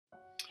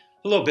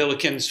Hello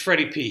Billikens,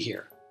 Freddie P.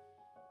 here.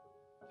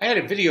 I had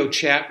a video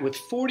chat with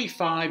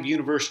 45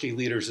 university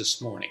leaders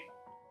this morning,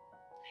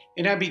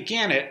 and I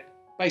began it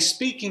by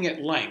speaking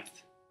at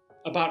length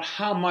about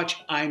how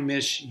much I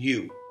miss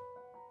you,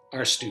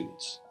 our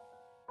students.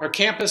 Our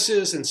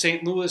campuses in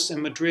St. Louis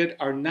and Madrid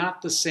are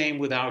not the same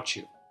without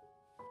you.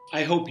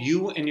 I hope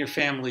you and your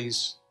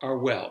families are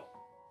well.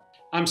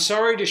 I'm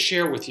sorry to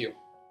share with you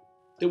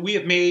that we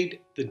have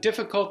made the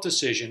difficult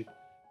decision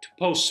to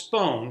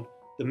postpone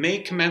the May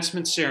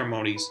commencement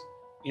ceremonies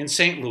in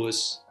St.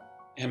 Louis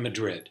and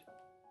Madrid.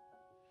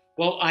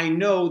 While I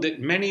know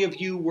that many of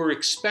you were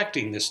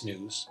expecting this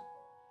news,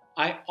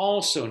 I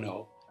also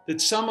know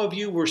that some of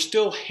you were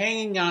still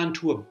hanging on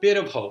to a bit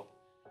of hope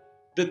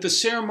that the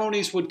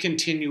ceremonies would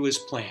continue as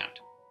planned.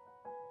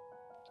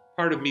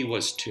 Part of me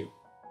was too.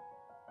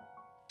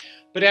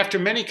 But after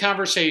many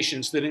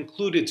conversations that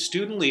included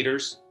student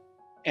leaders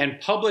and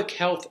public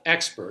health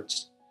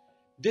experts,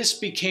 this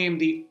became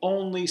the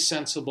only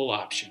sensible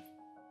option.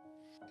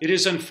 It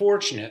is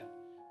unfortunate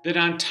that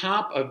on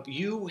top of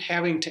you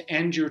having to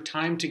end your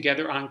time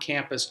together on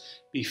campus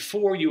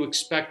before you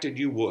expected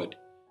you would,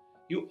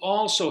 you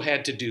also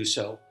had to do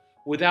so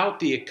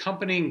without the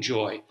accompanying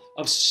joy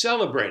of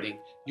celebrating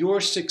your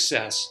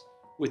success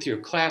with your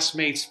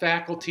classmates,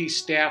 faculty,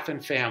 staff,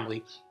 and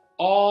family,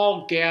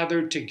 all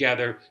gathered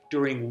together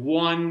during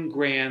one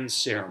grand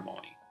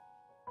ceremony.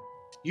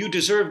 You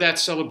deserve that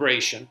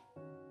celebration,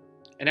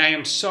 and I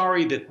am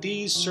sorry that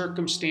these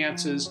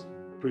circumstances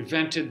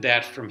prevented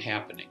that from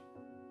happening.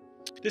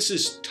 This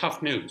is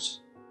tough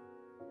news.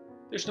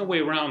 There's no way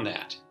around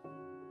that.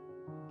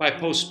 By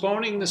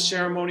postponing the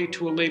ceremony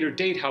to a later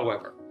date,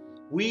 however,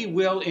 we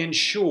will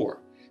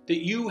ensure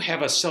that you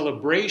have a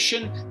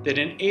celebration that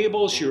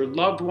enables your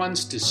loved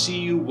ones to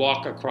see you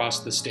walk across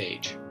the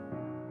stage.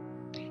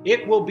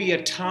 It will be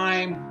a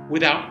time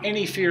without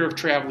any fear of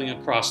traveling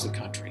across the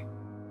country,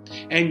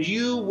 and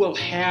you will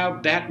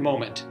have that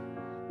moment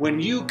when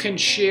you can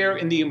share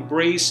in the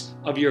embrace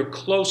of your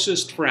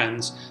closest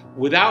friends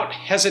without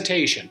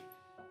hesitation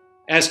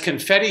as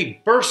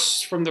confetti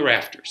bursts from the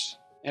rafters.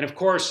 And of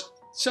course,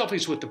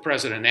 selfies with the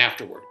president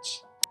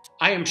afterwards.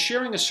 I am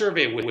sharing a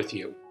survey with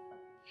you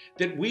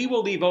that we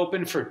will leave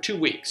open for 2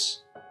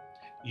 weeks.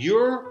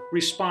 Your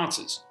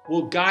responses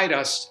will guide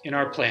us in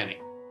our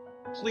planning.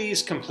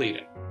 Please complete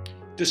it.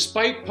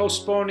 Despite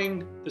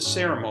postponing the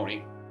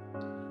ceremony,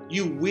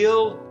 you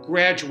will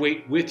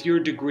graduate with your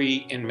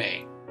degree in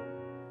May.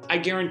 I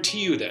guarantee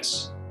you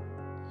this.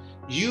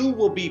 You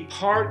will be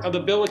part of the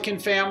Billiken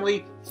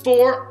family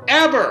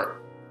forever.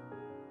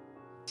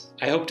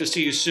 I hope to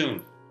see you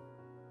soon,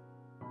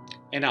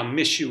 and I'll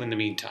miss you in the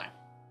meantime.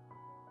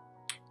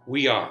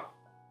 We are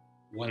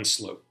one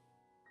SLU.